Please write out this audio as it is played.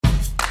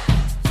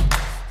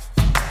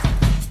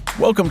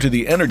Welcome to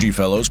the Energy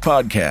Fellows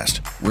podcast,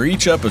 where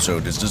each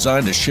episode is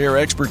designed to share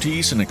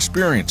expertise and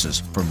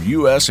experiences from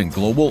U.S. and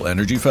global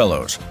energy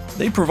fellows.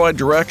 They provide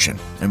direction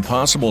and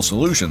possible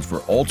solutions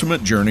for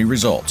ultimate journey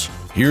results.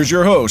 Here's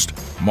your host,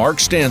 Mark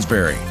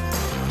Stansberry.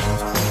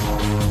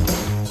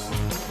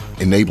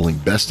 Enabling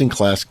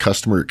best-in-class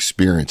customer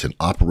experience and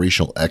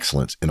operational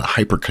excellence in a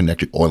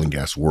hyper-connected oil and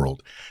gas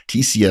world,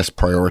 TCS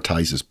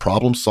prioritizes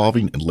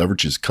problem-solving and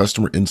leverages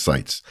customer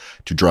insights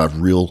to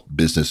drive real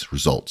business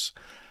results.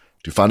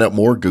 To find out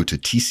more, go to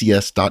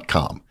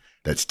tcs.com.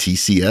 That's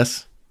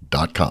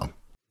tcs.com.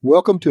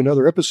 Welcome to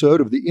another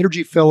episode of the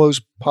Energy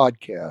Fellows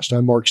podcast.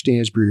 I'm Mark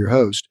Stansberry, your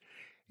host,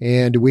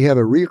 and we have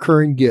a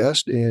recurring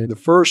guest, and the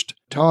first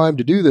time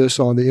to do this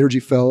on the Energy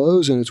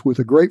Fellows, and it's with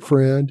a great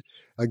friend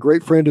of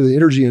the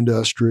energy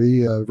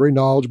industry, very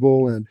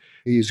knowledgeable, and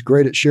he's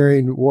great at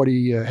sharing what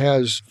he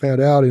has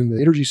found out in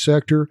the energy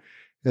sector,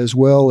 as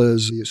well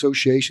as the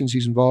associations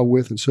he's involved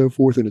with and so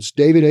forth. And it's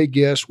David A.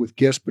 Guest with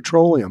Guest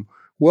Petroleum.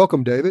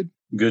 Welcome, David.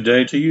 Good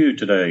day to you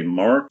today,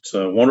 Mark. It's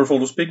wonderful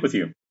to speak with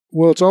you.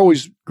 Well, it's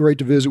always great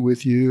to visit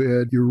with you,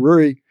 and you're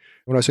very,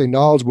 when I say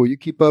knowledgeable, you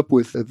keep up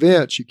with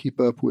events, you keep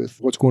up with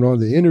what's going on in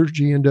the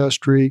energy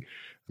industry.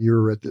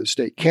 You're at the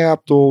state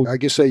capitol. I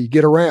guess you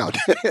get around.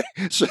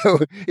 So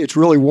it's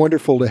really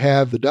wonderful to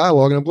have the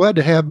dialogue, and I'm glad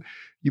to have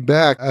you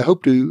back. I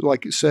hope to,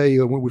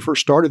 when we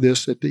first started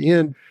this, at the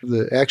end of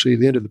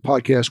the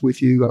podcast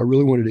with you, I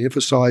really wanted to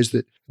emphasize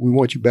that we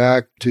want you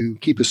back to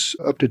keep us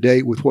up to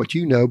date with what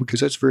you know,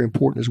 because that's very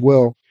important as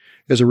well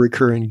as a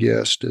recurring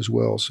guest as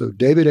well. So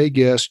David A.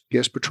 Guest,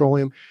 Guest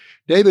Petroleum.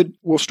 David,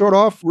 we'll start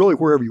off really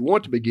wherever you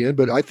want to begin,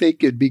 but I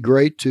think it'd be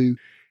great to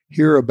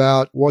hear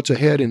about what's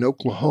ahead in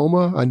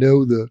Oklahoma. I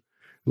know the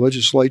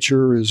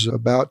legislature is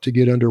about to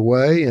get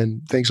underway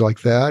and things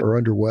like that are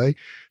underway.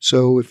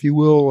 So if you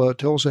will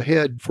tell us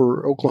ahead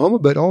for Oklahoma,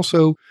 but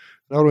also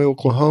not only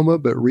Oklahoma,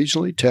 but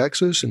regionally,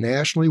 Texas and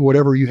nationally,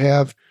 whatever you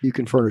have, you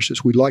can furnish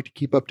us. We'd like to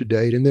keep up to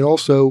date. And then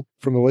also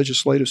from a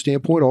legislative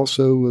standpoint,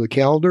 also the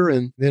calendar.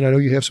 And then I know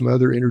you have some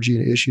other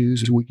energy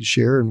issues we can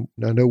share. And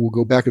I know we'll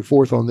go back and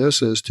forth on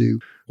this as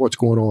to what's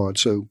going on.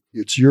 So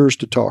it's yours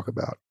to talk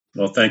about.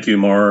 Well, thank you,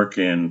 Mark,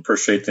 and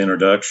appreciate the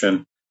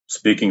introduction.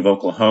 Speaking of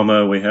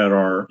Oklahoma, we had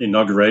our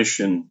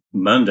inauguration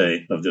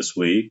Monday of this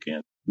week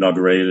and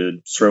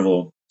inaugurated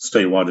several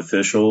statewide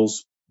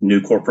officials,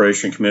 new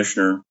corporation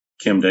commissioner,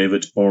 Kim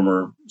Davids,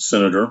 former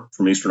senator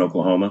from Eastern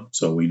Oklahoma.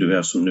 So we do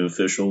have some new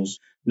officials,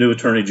 new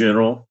attorney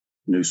general,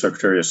 new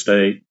secretary of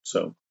state.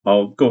 So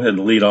I'll go ahead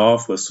and lead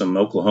off with some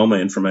Oklahoma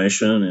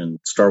information and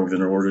start with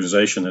an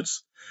organization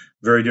that's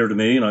very dear to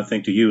me and I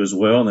think to you as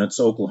well. And that's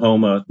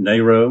Oklahoma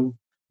NARO,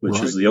 which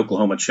is the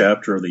Oklahoma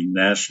chapter of the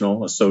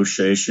National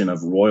Association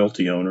of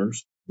Royalty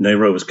Owners.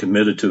 NARO is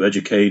committed to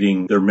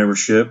educating their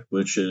membership,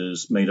 which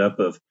is made up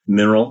of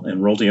mineral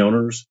and royalty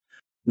owners,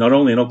 not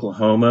only in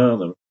Oklahoma,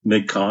 the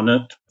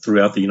mid-continent,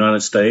 throughout the United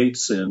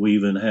States, and we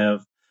even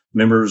have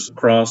members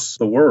across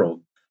the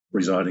world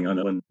residing on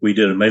it. When we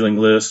did a mailing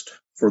list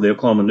for the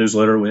Oklahoma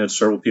newsletter, we had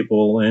several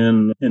people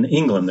in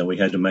England that we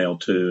had to mail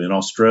to, in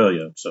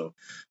Australia. So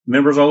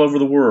members all over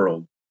the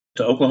world.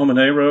 To Oklahoma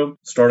NARO,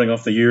 starting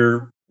off the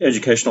year,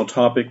 educational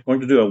topic. We're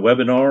going to do a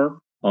webinar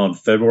on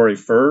February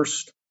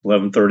 1st,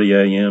 11:30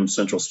 a.m.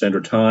 Central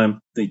Standard Time.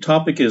 The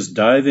topic is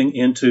diving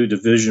into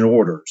division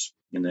orders.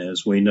 And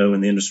as we know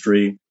in the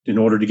industry, in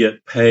order to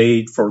get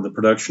paid for the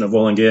production of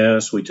oil and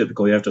gas, we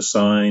typically have to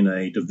sign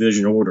a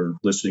division order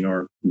listing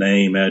our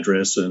name,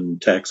 address, and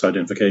tax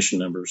identification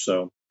number.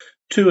 So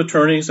 2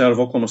 attorneys out of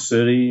Oklahoma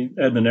City,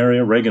 Edmond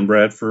area, Reagan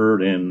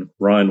Bradford and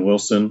Ryan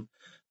Wilson,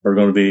 are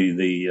going to be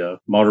the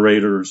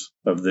moderators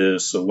of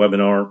this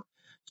webinar.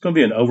 It's going to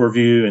be an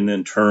overview and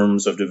then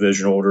terms of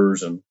division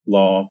orders and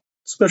law,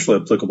 especially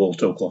applicable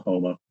to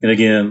Oklahoma. And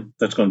again,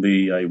 that's going to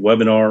be a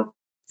webinar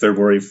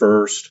February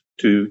 1st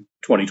to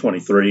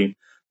 2023,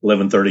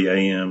 11:30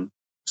 a.m.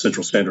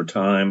 Central Standard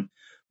Time.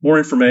 More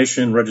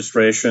information,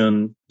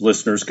 registration,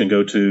 listeners can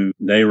go to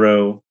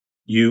narous.org.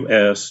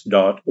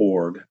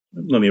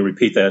 Let me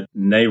repeat that,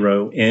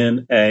 NARO,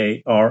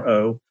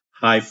 NARO-US.org.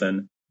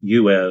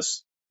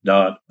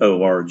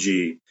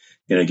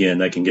 And again,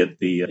 they can get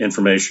the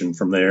information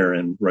from there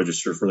and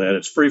register for that.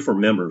 It's free for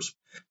members.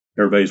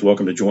 Everybody's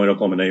welcome to join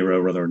Oklahoma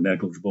NARO, rather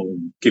negligible,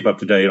 and keep up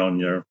to date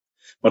on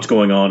what's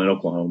going on in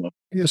Oklahoma.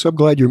 Yes, I'm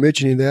glad you're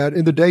mentioning that.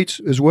 And the dates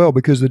as well,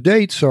 because the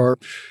dates are,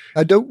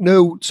 I don't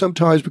know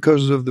sometimes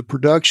because of the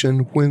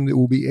production when it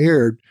will be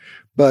aired,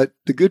 but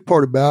the good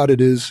part about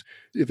it is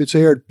if it's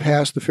aired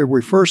past the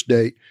February 1st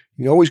date,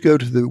 you can always go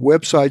to the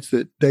websites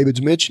that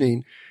David's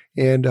mentioning.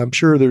 And I'm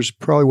sure there's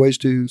probably ways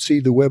to see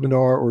the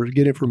webinar or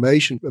get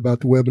information about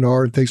the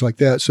webinar and things like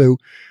that. So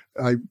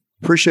I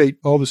appreciate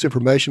all this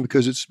information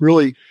because it's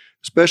really,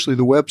 especially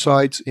the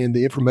websites and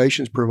the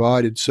information is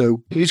provided.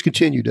 So please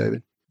continue,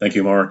 David. Thank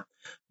you, Mark.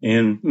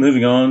 And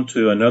moving on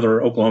to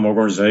another Oklahoma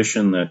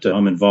organization that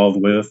I'm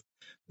involved with,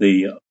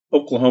 the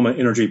Oklahoma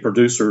Energy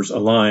Producers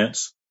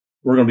Alliance.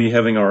 We're going to be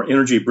having our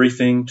energy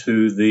briefing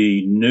to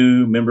the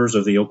new members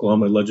of the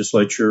Oklahoma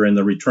legislature and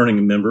the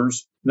returning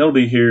members. And that'll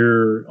be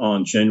here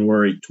on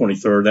January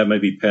 23rd. That may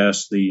be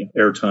past the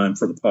airtime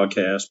for the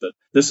podcast, but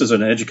this is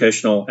an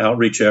educational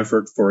outreach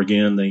effort for,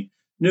 again, the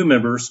new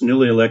members,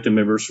 newly elected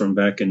members from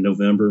back in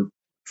November,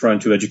 trying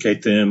to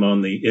educate them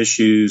on the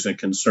issues and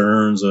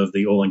concerns of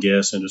the oil and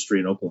gas industry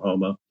in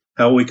Oklahoma,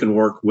 how we can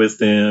work with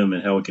them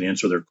and how we can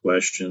answer their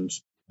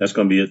questions. That's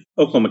going to be at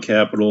Oklahoma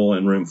Capitol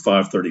in room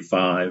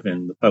 535,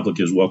 and the public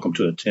is welcome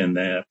to attend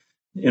that.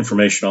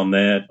 Information on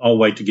that, I'll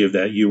wait to give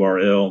that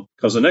URL,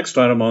 because the next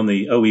item on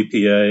the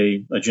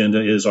OEPA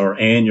agenda is our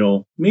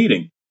annual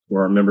meeting,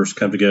 where our members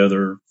come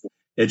together for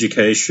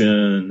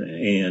education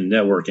and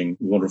networking.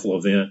 Wonderful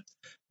event.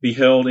 Be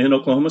held in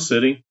Oklahoma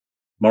City,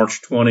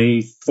 March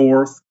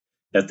 24th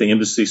at the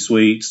Embassy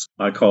Suites.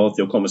 I call it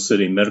the Oklahoma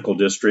City Medical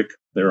District.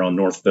 They're on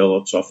North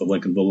Phillips off of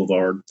Lincoln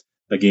Boulevard.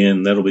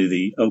 Again, that'll be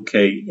the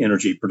OK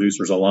Energy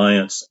Producers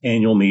Alliance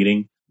annual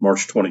meeting,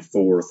 March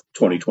 24th,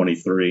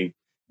 2023.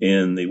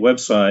 And the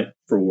website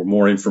for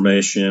more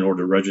information or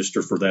to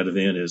register for that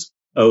event is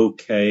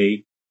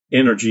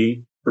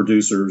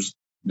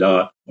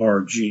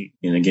okenergyproducers.org.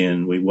 And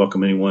again, we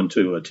welcome anyone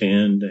to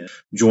attend and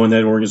join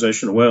that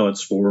organization. Well,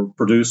 it's for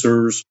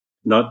producers,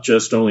 not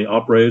just only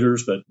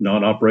operators, but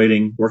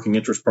non-operating working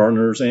interest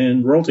partners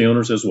and royalty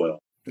owners as well.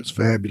 That's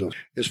fabulous.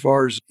 As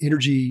far as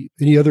energy,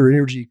 any other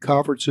energy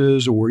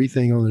conferences or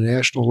anything on the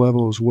national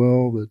level as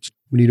well that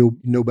we need to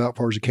know about as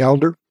far as the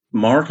calendar?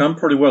 Mark, I'm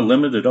pretty well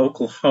limited to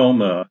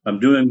Oklahoma. I'm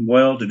doing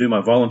well to do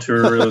my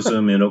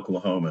volunteerism in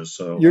Oklahoma.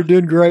 So you're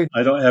doing great.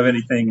 I don't have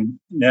anything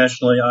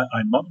nationally.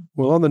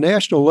 Well, on the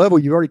national level,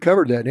 you've already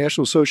covered that.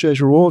 National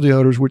Association of Royalty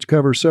Owners, which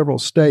covers several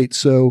states.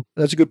 So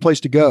that's a good place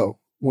to go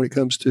when it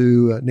comes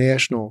to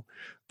national.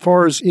 As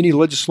far as any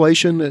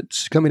legislation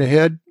that's coming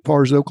ahead, as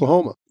far as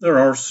Oklahoma? There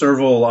are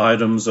several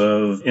items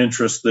of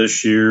interest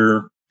this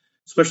year,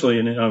 especially,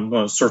 and I'm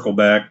going to circle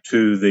back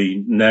to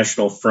the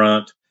national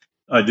front.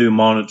 I do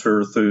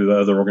monitor through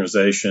other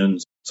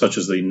organizations, such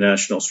as the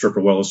National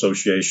Stripper Well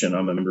Association.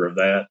 I'm a member of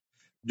that.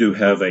 Do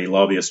have a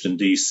lobbyist in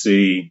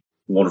D.C.,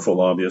 wonderful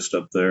lobbyist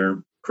up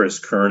there, Chris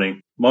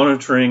Kearney,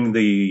 monitoring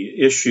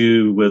the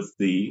issue with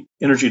the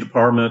Energy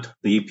Department,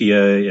 the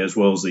EPA, as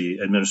well as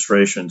the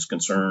administration's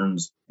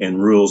concerns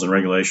and rules and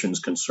regulations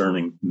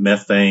concerning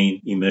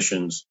methane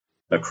emissions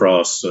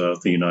across the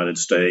United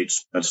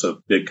States. That's a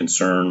big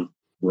concern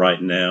right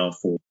now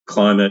for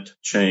climate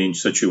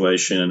change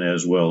situation,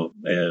 as well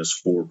as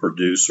for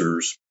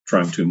producers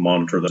trying to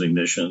monitor those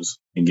emissions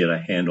and get a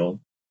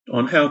handle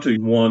on how to,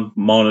 one,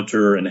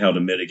 monitor and how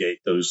to mitigate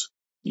those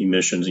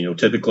emissions.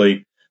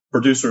 Typically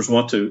producers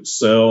want to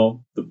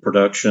sell the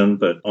production,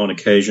 but on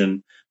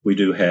occasion we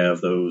do have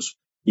those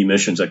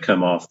emissions that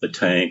come off the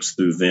tanks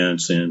through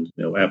vents and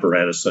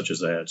apparatus such as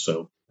that.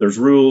 So there's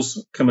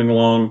rules coming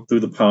along through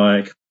the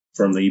pike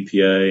from the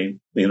EPA,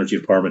 the Energy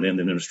Department, and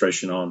the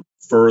administration on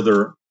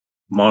further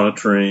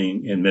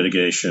monitoring and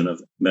mitigation of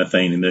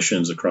methane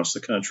emissions across the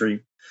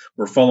country.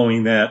 We're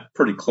following that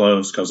pretty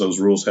close because those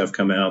rules have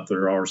come out.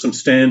 There are some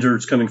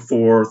standards coming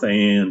forth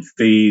and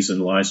fees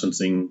and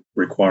licensing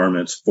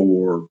requirements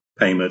for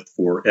payment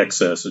for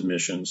excess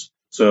emissions.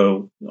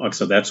 So, like I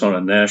said, that's on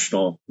a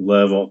national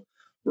level.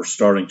 We're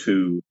starting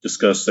to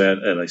discuss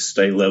that at a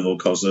state level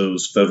because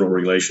those federal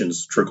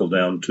regulations trickle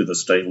down to the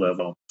state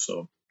level.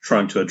 So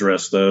trying to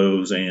address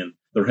those. And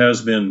there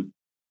has been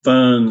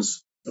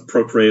funds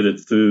appropriated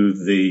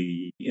through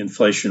the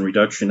Inflation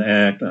Reduction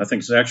Act. I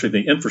think it's actually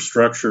the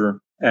Infrastructure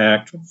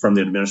Act from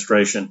the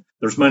administration.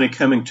 There's money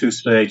coming to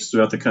states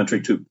throughout the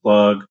country to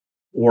plug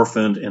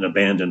orphaned and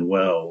abandoned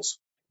wells.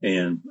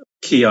 And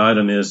key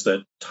item is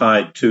that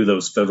tied to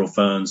those federal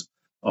funds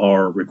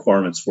are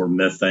requirements for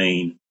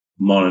methane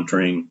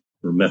monitoring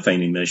or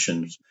methane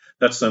emissions.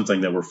 That's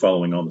something that we're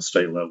following on the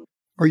state level.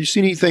 Are you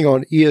seeing anything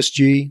on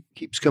ESG?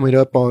 Keeps coming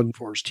up on as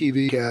far as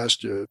TV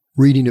cast,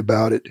 reading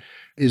about it.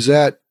 Is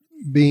that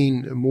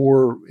being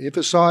more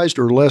emphasized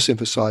or less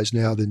emphasized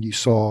now than you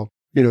saw,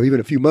 even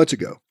a few months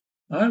ago?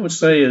 I would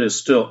say it is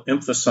still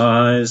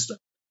emphasized.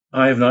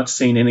 I have not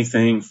seen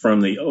anything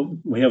from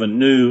we have a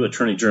new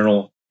attorney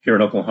general here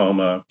in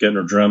Oklahoma,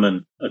 Gettner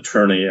Drummond,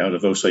 attorney out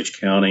of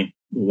Osage County.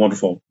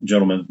 Wonderful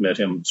gentleman, met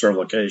him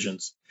several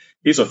occasions.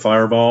 He's a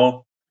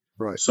fireball.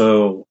 Right.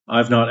 So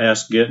I've not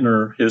asked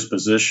Gettner his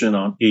position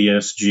on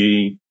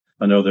ESG.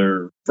 I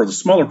know for the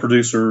smaller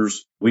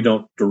producers, we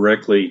don't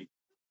directly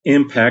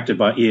impacted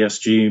by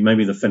ESG,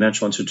 maybe the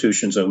financial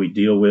institutions that we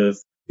deal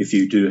with. If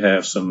you do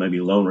have some maybe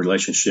loan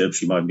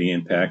relationships, you might be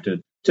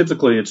impacted.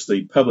 Typically, it's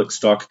the public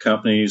stock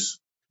companies,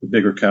 the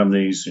bigger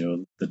companies,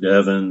 the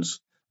Devons,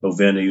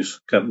 Oventis,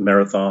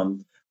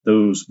 Marathon,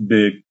 those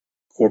big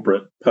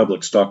corporate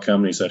public stock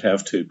companies that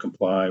have to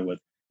comply with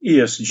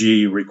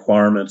ESG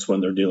requirements when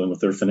they're dealing with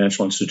their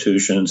financial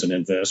institutions and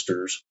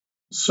investors.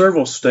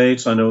 Several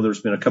states, I know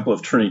there's been a couple of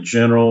attorney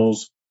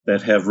generals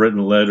that have written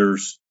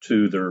letters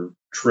to their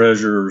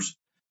treasurers.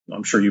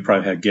 I'm sure you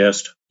probably had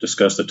guests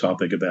discuss the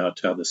topic about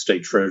how the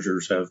state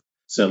treasurers have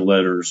sent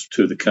letters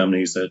to the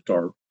companies that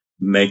are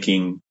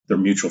making their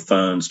mutual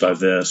funds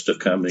divest of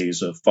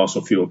companies, of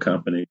fossil fuel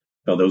companies.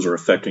 Those are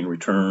affecting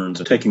returns,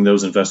 and taking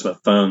those investment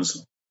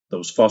funds,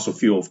 those fossil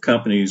fuel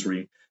companies,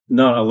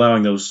 not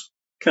allowing those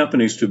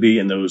companies to be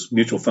in those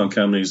mutual fund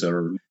companies that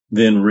are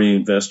then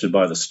reinvested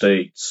by the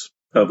state's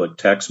public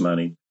tax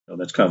money.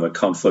 That's kind of a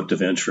conflict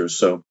of interest.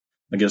 So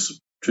I guess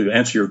to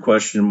answer your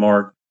question,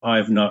 Mark, I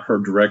have not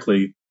heard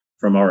directly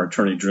from our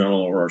Attorney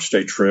General or our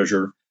state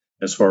treasurer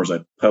as far as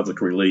a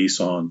public release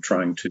on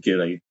trying to get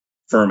a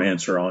firm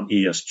answer on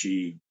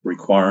ESG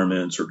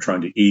requirements or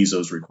trying to ease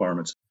those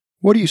requirements.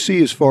 What do you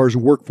see as far as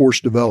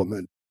workforce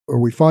development? Are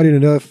we finding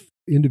enough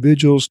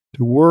individuals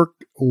to work,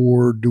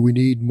 or do we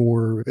need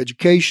more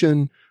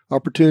education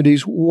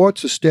opportunities?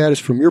 What's the status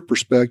from your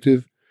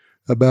perspective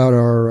about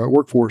our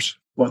workforce?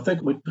 Well, I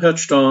think we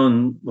touched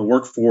on the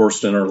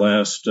workforce in our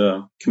last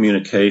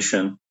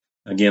communication.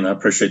 Again, I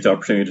appreciate the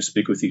opportunity to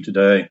speak with you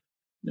today.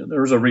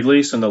 There was a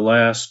release in the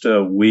last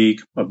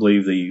week. I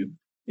believe the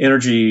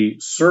energy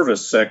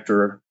service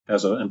sector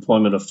has an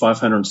employment of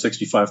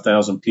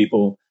 565,000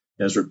 people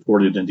as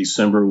reported in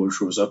December,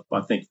 which was up,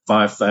 I think,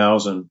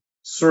 5,000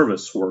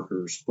 service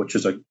workers, which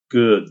is a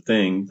good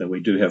thing that we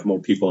do have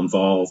more people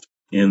involved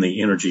in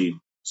the energy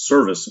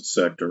service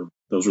sector.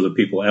 Those are the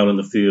people out in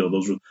the field.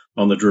 Those are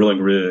on the drilling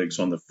rigs,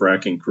 on the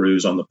fracking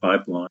crews, on the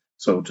pipeline.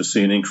 So to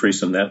see an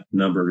increase in that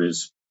number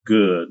is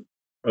good.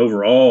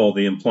 Overall,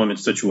 the employment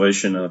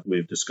situation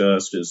we've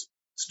discussed is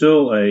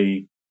still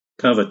a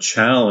kind of a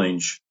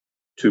challenge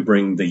to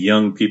bring the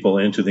young people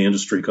into the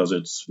industry because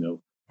it's,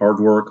 hard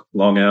work,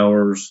 long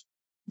hours,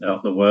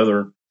 out in the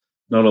weather,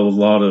 not a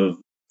lot of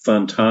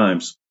fun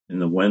times in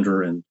the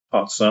winter and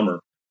hot summer.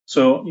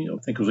 So, I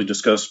think as we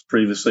discussed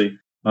previously,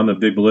 I'm a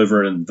big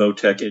believer in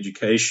VOTEC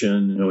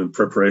education. In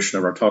preparation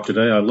of our talk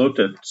today, I looked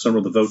at some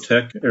of the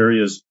VOTEC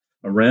areas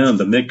around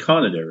the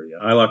Mid-Continent area.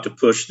 I like to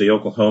push the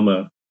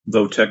Oklahoma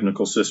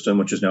VOTechnical system,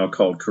 which is now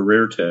called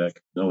Career Tech.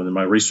 In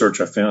my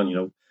research, I found,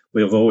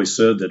 we have always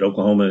said that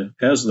Oklahoma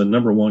has the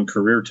number one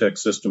career tech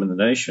system in the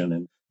nation.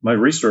 And my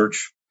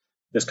research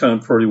has kind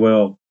of pretty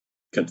well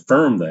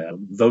confirmed that.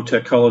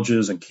 VOTech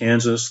colleges in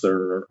Kansas,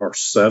 there are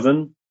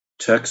 7.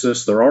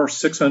 Texas, there are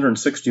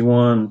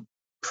 661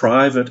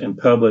 private and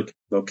public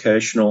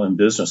vocational and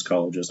business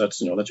colleges.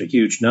 That's a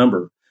huge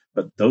number,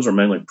 but those are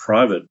mainly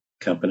private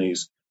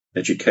companies,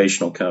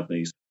 educational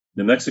companies.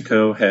 New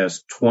Mexico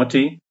has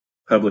 20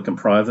 public and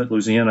private.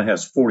 Louisiana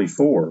has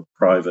 44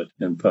 private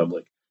and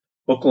public.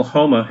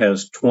 Oklahoma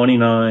has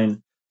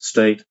 29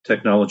 state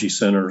technology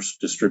centers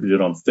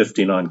distributed on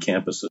 59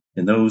 campuses.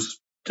 And those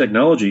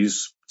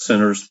technologies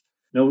centers,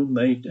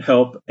 they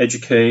help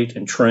educate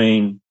and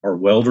train our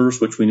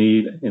welders, which we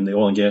need in the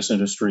oil and gas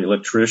industry,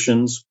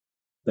 electricians.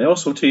 They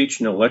also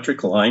teach,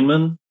 electric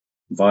linemen,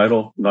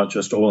 vital not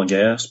just oil and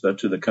gas, but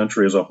to the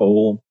country as a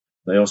whole.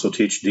 They also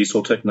teach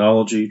diesel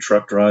technology,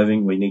 truck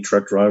driving. We need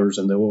truck drivers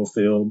in the oil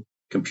field,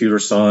 computer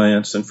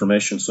science,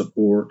 information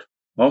support.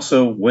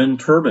 Also, wind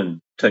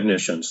turbine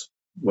technicians.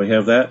 We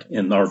have that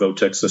in our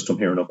VOTEC system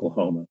here in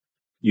Oklahoma.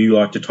 You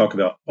like to talk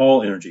about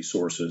all energy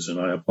sources, and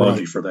I applaud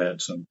you for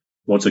that. So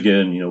once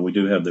again, we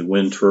do have the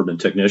wind turbine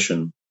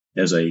technician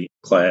as a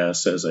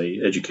class, as a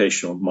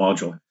educational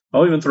module.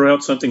 I'll even throw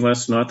out something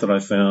last night that I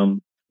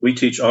found. We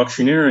teach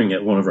auctioneering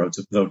at one of our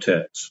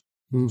VOTECs.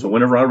 So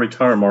whenever I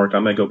retire, Mark, I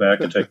may go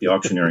back and take the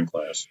auctioneering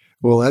class.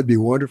 Well, that'd be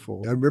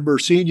wonderful. I remember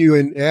seeing you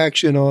in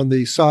action on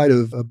the side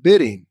of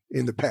bidding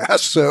in the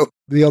past. So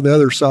be on the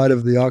other side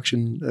of the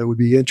auction would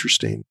be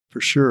interesting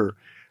for sure.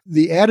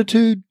 The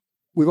attitude,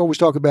 we've always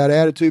talked about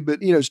attitude, but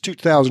it's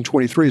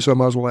 2023, so I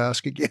might as well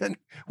ask again.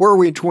 Where are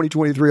we in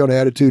 2023 on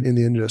attitude in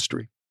the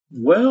industry?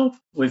 Well,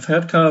 we've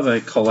had kind of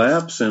a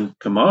collapse in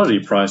commodity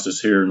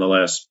prices here in the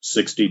last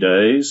 60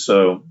 days.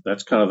 So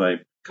that's kind of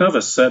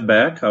a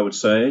setback, I would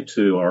say,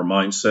 to our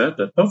mindset.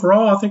 But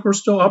overall, I think we're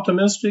still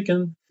optimistic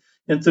and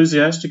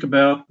enthusiastic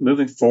about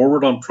moving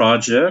forward on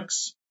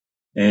projects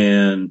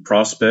and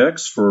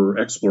prospects for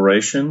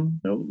exploration.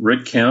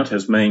 Rig count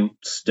has remained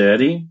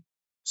steady.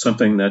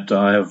 Something that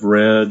I have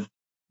read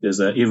is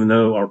that even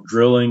though our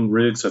drilling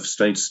rigs have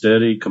stayed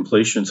steady,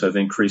 completions have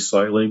increased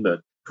slightly, but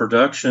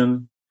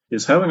production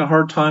is having a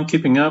hard time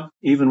keeping up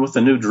even with the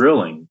new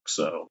drilling.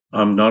 So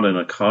I'm not an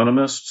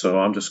economist, so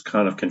I'm just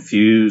kind of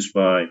confused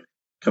by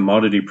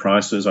commodity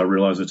prices. I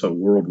realize it's a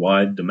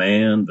worldwide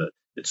demand, but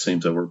it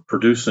seems that we're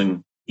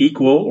producing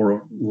equal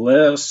or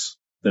less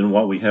than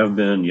what we have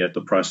been, yet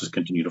the prices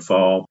continue to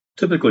fall,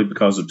 typically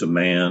because of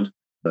demand.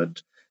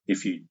 But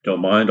if you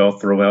don't mind, I'll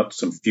throw out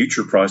some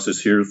future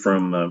prices here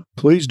from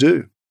Please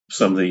do.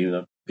 Some of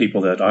the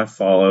people that I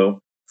follow.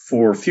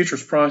 For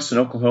futures price in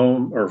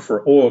Oklahoma, or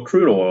for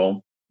crude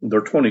oil,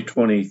 their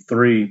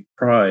 2023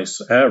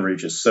 price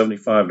average is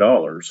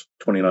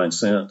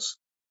 $75.29.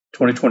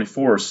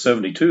 2024 is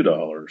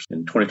 $72,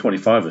 and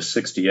 2025 is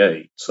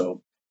 $68.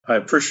 So I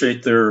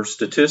appreciate their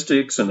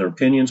statistics and their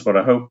opinions, but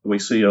I hope we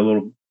see a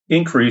little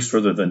increase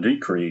rather than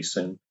decrease.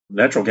 And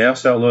natural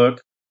gas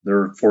outlook,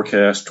 their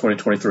forecast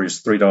 2023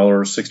 is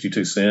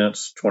 $3.62.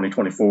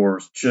 2024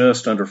 is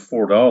just under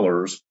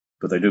 $4,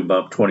 but they do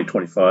bump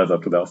 2025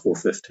 up to about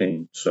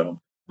 $4.15.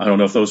 So I don't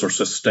know if those are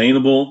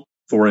sustainable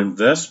for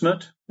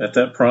investment at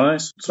that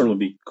price. It'd certainly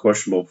be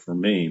questionable for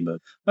me. But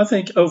I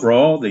think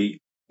overall, the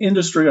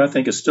industry, I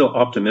think, is still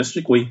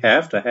optimistic. We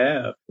have to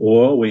have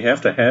oil. We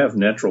have to have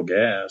natural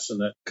gas.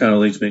 And that kind of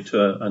leads me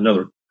to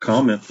another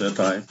comment that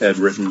I had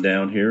written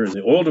down here.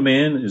 The oil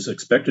demand is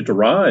expected to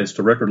rise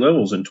to record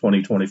levels in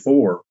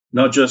 2024,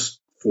 not just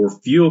for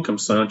fuel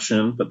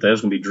consumption, but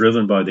that's going to be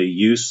driven by the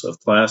use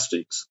of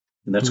plastics.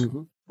 And that's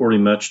pretty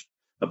much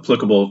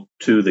applicable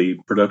to the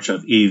production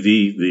of EV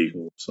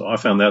vehicles. So I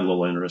found that a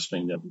little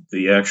interesting, that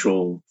the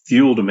actual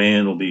fuel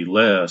demand will be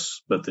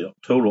less, but the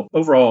total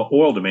overall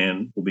oil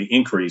demand will be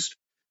increased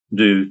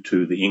due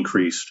to the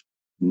increased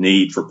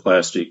need for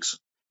plastics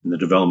and the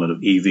development of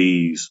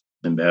EVs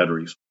and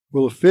batteries.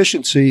 Well,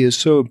 efficiency is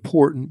so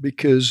important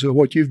because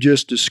what you've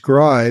just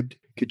described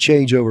could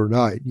change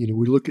overnight.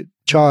 We look at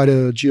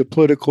China,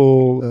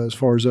 geopolitical, as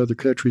far as other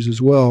countries as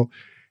well,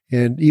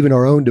 and even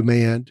our own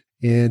demand.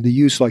 And the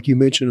use, like you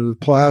mentioned, of the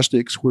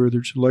plastics, where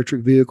there's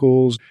electric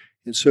vehicles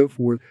and so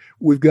forth.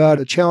 We've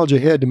got a challenge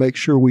ahead to make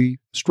sure we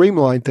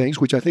streamline things,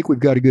 which I think we've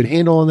got a good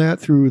handle on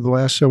that through the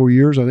last several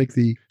years. I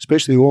think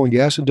especially the oil and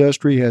gas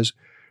industry has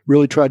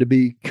really tried to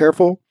be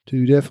careful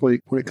to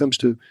definitely, when it comes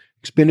to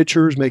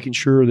expenditures, making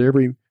sure that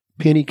every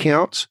penny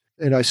counts.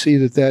 And I see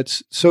that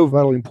that's so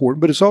vitally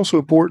important. But it's also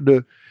important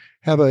to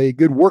have a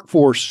good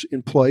workforce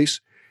in place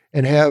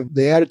and have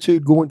the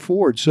attitude going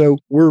forward. So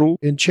we're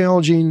in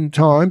challenging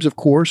times, of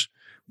course.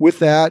 With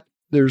that,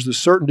 there's the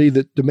certainty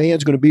that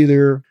demand's going to be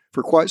there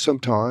for quite some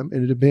time,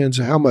 and it depends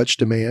on how much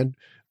demand.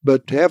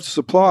 But to have the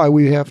supply,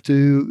 we have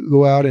to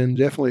go out and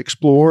definitely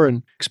explore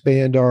and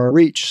expand our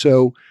reach.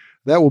 So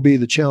that will be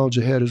the challenge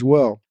ahead as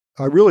well.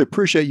 I really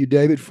appreciate you,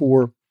 David,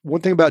 for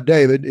one thing about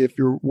David. If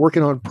you're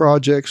working on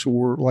projects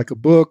or like a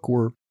book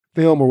or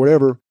film or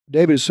whatever,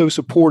 David is so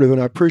supportive, and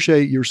I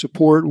appreciate your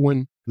support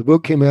when the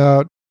book came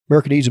out,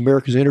 America Needs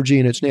America's Energy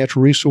and Its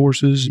Natural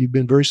Resources. You've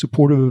been very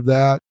supportive of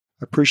that.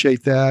 I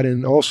appreciate that.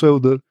 And also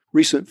the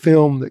recent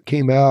film that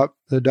came out,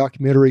 the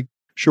documentary,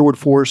 Sherwood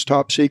Forest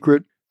Top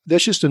Secret.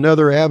 That's just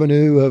another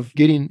avenue of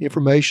getting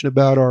information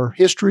about our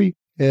history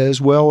as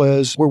well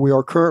as where we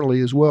are currently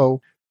as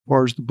well, as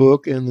far as the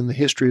book and then the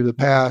history of the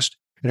past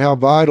and how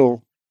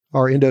vital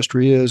our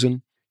industry is.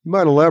 And you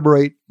might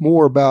elaborate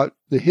more about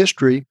the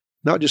history,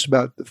 not just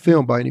about the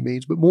film by any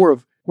means, but more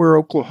of where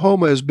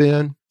Oklahoma has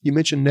been. You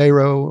mentioned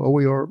NARO,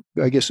 OER,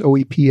 I guess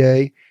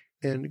OEPA,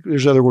 and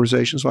there's other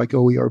organizations like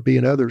OERB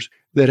and others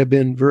that have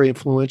been very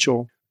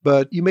influential.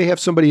 But you may have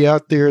somebody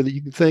out there that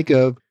you can think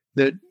of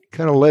that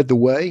kind of led the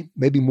way,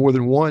 maybe more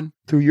than one,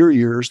 through your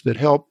years that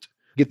helped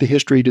get the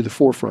history to the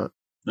forefront.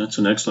 That's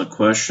an excellent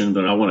question,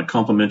 but I want to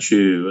compliment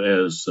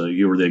you as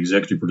you were the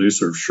executive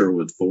producer of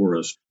Sherwood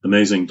Forest.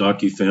 Amazing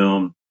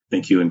docufilm. I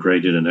think you and Gray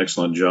did an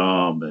excellent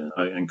job. And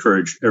I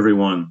encourage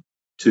everyone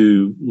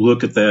to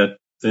look at that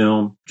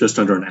film, just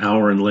under an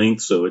hour in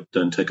length, so it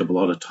doesn't take up a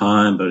lot of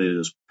time, but it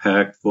is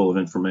packed full of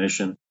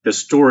information,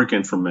 historic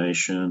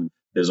information,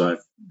 as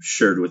I've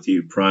shared with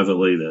you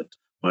privately, that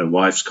my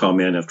wife's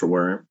comment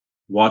after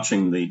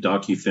watching the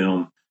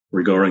docufilm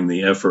regarding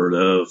the effort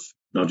of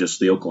not just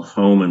the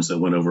Oklahomans that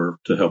went over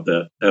to help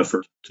that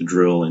effort to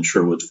drill in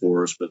Sherwood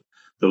Forest, but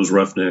those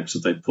roughnecks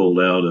that they pulled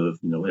out of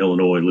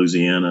Illinois,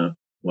 Louisiana,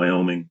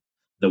 Wyoming,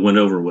 that went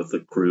over with the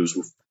crews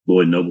with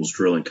Lloyd Noble's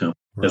drilling company.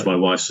 Right. As my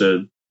wife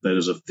said, that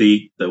is a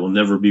feat that will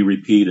never be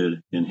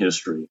repeated in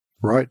history.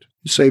 Right.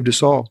 It saved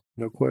us all,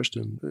 no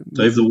question.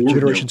 Save the world.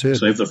 Generations ahead.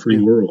 Save the free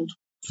world.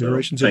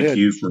 Generations ahead. Thank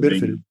you for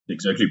being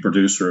executive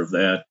producer of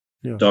that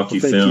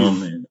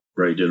docufilm. And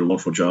Ray did a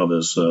wonderful job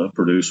as a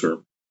producer.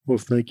 Well,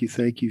 thank you.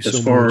 Thank you so much.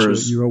 As far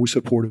as you're always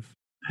supportive.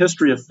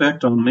 History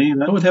effect on me,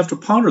 I would have to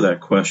ponder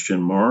that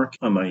question, Mark.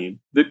 I'm a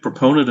big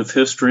proponent of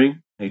history.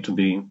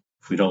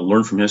 If we don't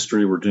learn from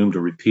history, we're doomed to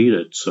repeat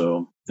it.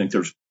 So I think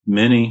there's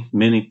many,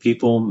 many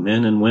people,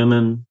 men and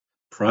women,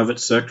 private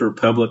sector,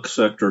 public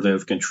sector, that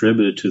have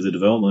contributed to the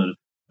development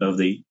of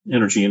the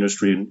energy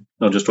industry,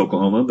 not just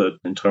Oklahoma, but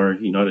entire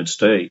United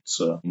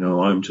States.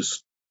 I'm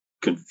just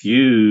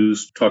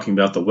confused talking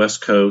about the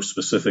West Coast,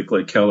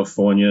 specifically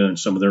California, and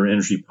some of their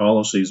energy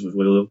policies. If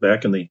we look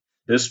back in the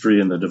history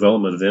and the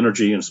development of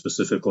energy, and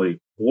specifically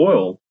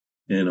oil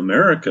in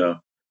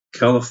America,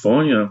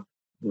 California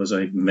was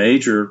a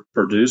major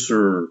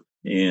producer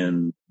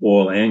in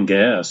oil and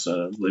gas.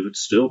 I believe it's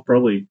still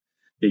it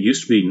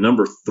used to be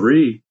number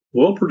 3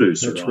 oil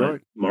producer. That's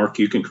right. Mark,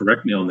 you can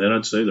correct me on that.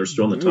 I'd say they're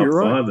still in the top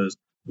 5 as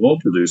oil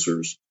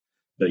producers,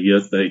 but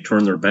yet they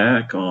turn their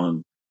back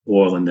on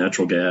oil and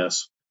natural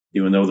gas.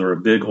 Even though they're a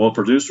big oil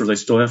producer, they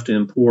still have to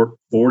import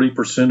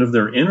 40% of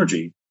their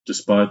energy,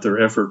 despite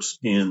their efforts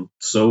in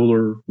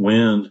solar,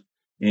 wind,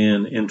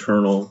 and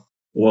internal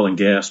oil and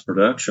gas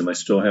production. They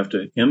still have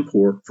to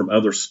import from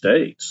other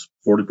states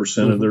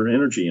 40% of their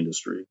energy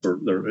industry, or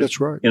their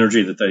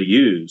energy that they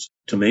use.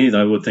 To me,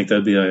 I would think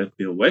that'd be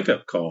a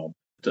wake-up call.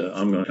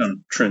 I'm going to kind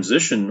of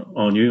transition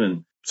on you,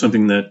 and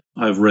something that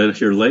I've read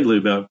here lately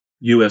about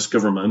U.S.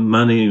 government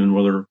money and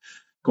whether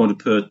going to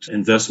put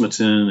investments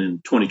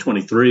in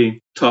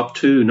 2023. Top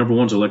two, number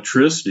one is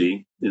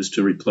electricity, is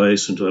to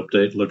replace and to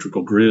update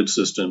electrical grid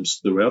systems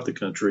throughout the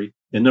country.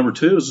 And number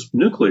two is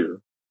nuclear.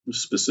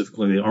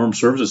 Specifically, the Armed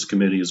Services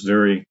Committee is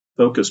very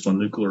focused on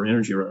nuclear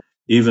energy.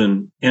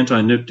 Even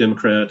anti-nuke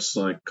Democrats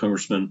like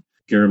Congressman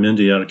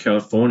Garamendi out of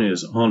California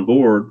is on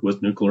board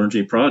with nuclear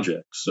energy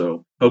projects.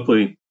 So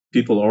hopefully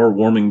people are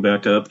warming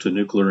back up to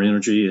nuclear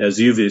energy, as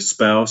you've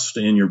espoused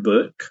in your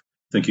book.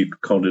 I think you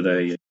called it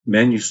a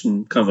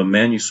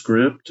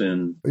manuscript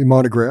and a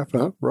monograph,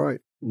 huh? Right.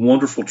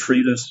 Wonderful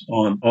treatise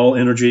on all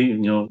energy,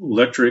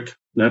 electric,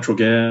 natural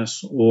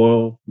gas,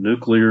 oil,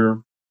 nuclear,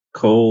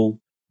 coal.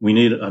 We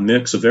need a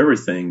mix of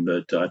everything,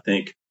 but I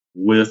think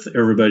with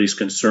everybody's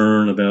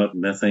concern about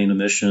methane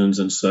emissions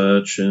and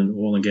such and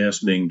oil and gas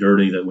being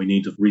dirty, that we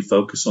need to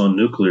refocus on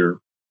nuclear.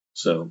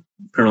 So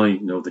apparently,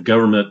 the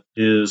government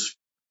is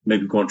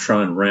maybe going to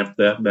try and ramp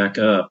that back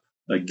up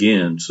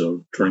again.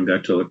 So turning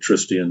back to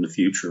electricity in the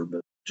future.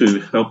 But to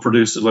help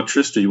produce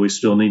electricity, we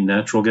still need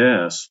natural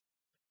gas.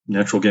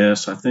 Natural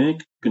gas, I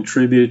think,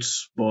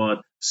 contributes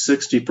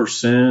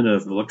 60%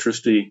 of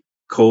electricity.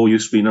 Coal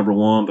used to be number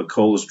one, but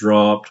coal has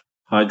dropped.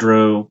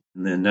 Hydro,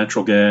 and then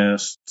natural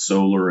gas,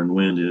 solar, and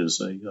wind is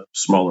a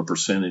smaller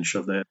percentage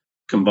of that.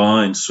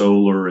 Combined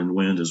solar and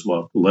wind is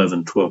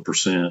 11,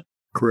 12%.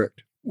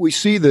 Correct. We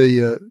see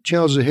the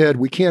challenges ahead.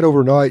 We can't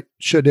overnight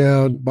shut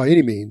down by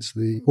any means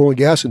the oil and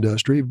gas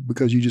industry,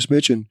 because you just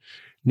mentioned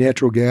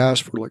natural gas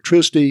for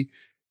electricity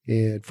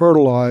and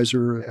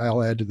fertilizer.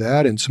 I'll add to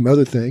that, and some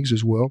other things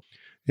as well.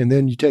 And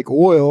then you take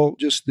oil,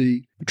 just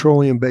the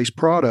petroleum-based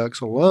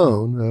products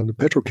alone, the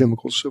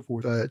petrochemicals and so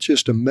forth. It's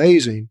just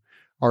amazing.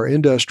 Our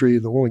industry,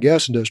 the oil and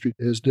gas industry,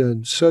 has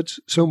done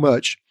so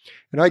much.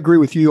 And I agree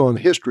with you on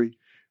history.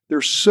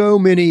 There's so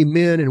many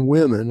men and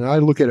women, and I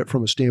look at it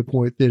from a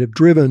standpoint, that have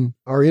driven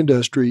our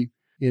industry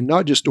in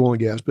not just oil and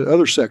gas, but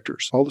other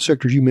sectors, all the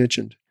sectors you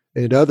mentioned,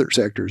 and other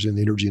sectors in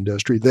the energy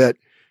industry, that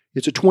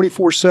it's a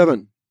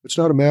 24/7. It's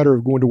not a matter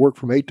of going to work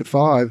from 8 to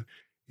 5.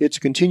 It's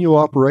a continual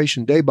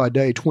operation day by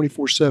day,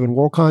 24/7,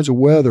 all kinds of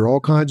weather,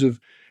 all kinds of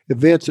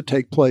events that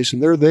take place,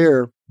 and they're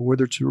there,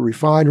 whether it's a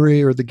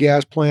refinery or the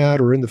gas plant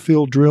or in the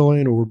field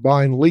drilling or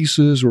buying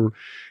leases or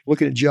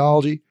looking at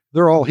geology.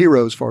 They're all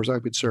heroes as far as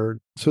I'm concerned.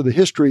 So the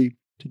history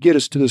to get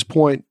us to this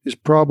point is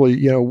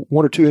probably,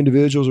 one or two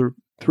individuals or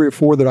three or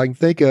four that I can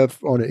think of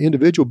on an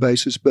individual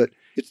basis, but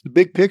it's the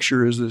big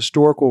picture is the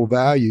historical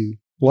value,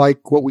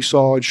 like what we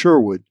saw in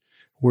Sherwood,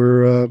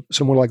 where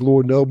someone like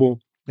Lloyd Noble,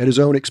 at his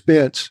own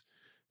expense,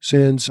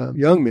 sends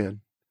young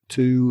men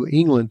to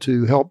England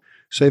to help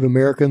save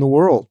America and the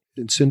world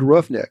and send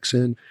roughnecks.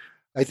 And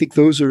I think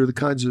those are the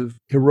kinds of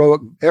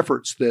heroic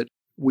efforts that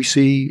we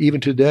see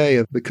even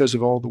today because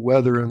of all the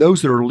weather. And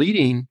those that are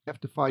leading have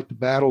to fight the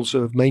battles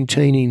of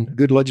maintaining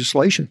good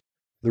legislation,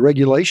 the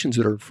regulations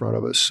that are in front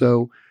of us.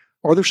 So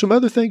are there some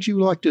other things you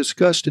would like to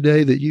discuss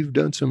today that you've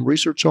done some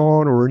research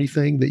on, or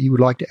anything that you would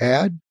like to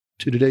add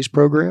to today's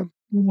program?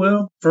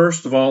 Well,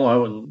 first of all, I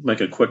would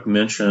make a quick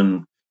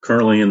mention.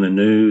 Currently in the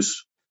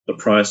news, the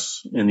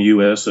price in the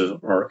U.S.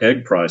 are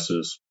egg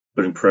prices,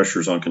 putting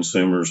pressures on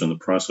consumers and the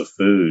price of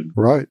food.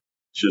 Right.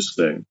 Just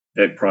the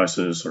egg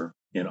prices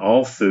in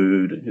all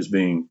food is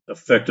being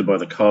affected by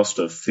the cost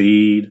of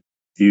feed,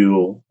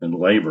 fuel, and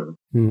labor.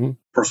 Mm-hmm.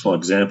 Personal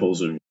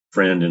examples: a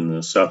friend in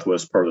the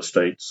southwest part of the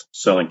states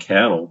selling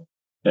cattle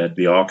at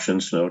the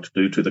auctions,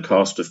 due to the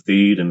cost of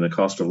feed and the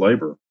cost of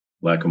labor,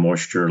 lack of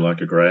moisture,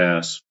 lack of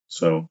grass.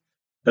 So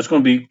that's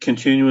going to be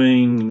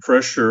continuing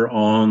pressure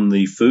on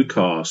the food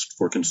cost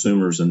for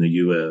consumers in the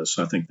U.S.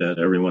 I think that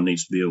everyone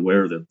needs to be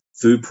aware that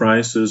food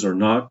prices are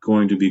not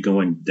going to be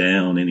going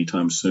down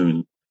anytime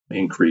soon.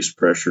 Increased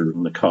pressure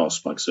on the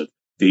cost, like I said,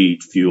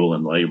 feed, fuel,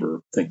 and labor.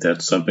 I think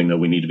that's something that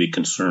we need to be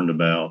concerned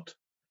about.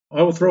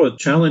 I will throw a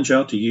challenge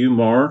out to you,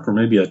 Mark, or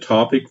maybe a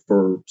topic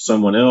for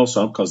someone else,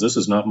 because this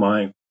is not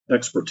my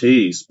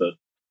expertise, but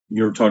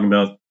you're talking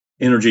about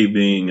energy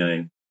being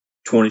a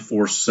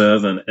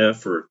 24/7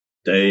 effort,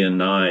 day and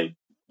night,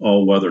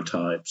 all weather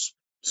types.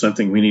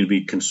 Something we need to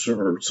be concerned,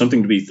 or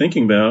something to be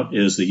thinking about,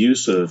 is the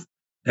use of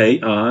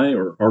AI,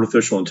 or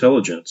artificial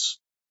intelligence,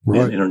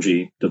 right, in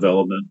energy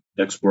development,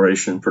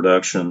 exploration,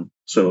 production.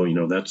 So,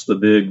 that's the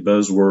big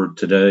buzzword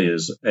today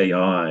is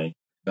AI.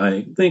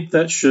 I think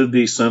that should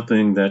be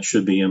something that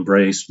should be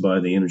embraced by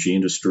the energy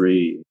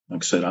industry.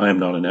 Like I said, I am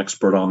not an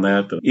expert on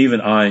that, but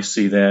even I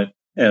see that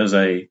as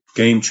a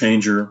game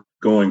changer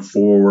going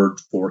forward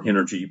for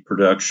energy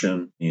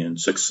production and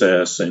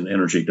success and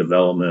energy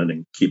development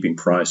and keeping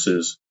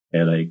prices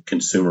at a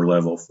consumer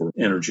level for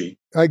energy.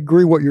 I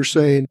agree what you're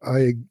saying.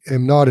 I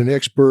am not an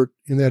expert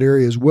in that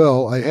area as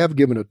well. I have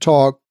given a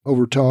talk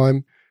over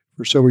time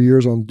for several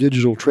years on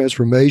digital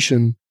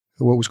transformation,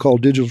 what was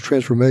called digital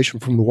transformation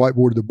from the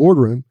whiteboard to the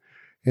boardroom.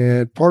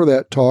 And part of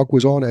that talk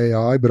was on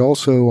AI, but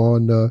also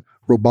on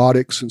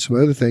robotics and some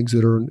other things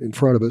that are in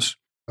front of us.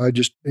 I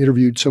just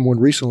interviewed someone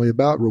recently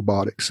about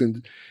robotics,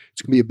 and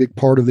it's going to be a big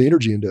part of the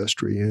energy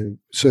industry. And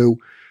so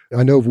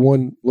I know of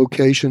one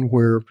location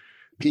where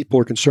people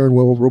are concerned,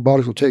 well,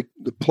 robotics will take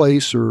the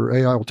place or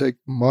AI will take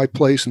my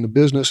place in the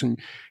business. And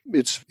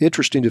it's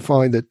interesting to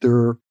find that there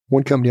are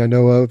one company I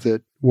know of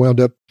that wound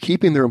up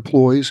keeping their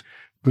employees,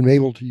 been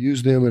able to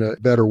use them in a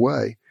better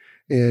way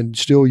and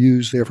still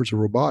use the efforts of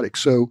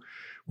robotics. So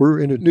we're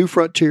in a new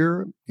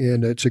frontier,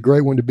 and it's a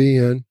great one to be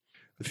in.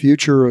 The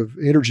future of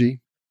energy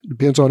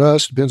depends on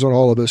us, depends on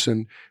all of us.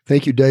 And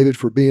thank you, David,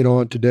 for being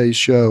on today's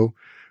show.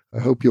 I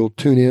hope you'll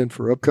tune in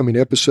for upcoming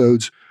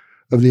episodes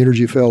of the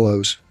Energy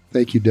Fellows.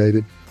 Thank you,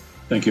 David.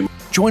 Thank you.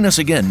 Join us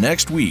again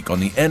next week on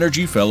the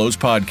Energy Fellows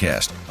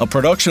Podcast, a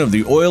production of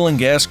the Oil and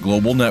Gas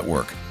Global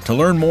Network. To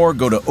learn more,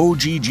 go to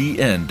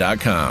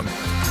oggn.com.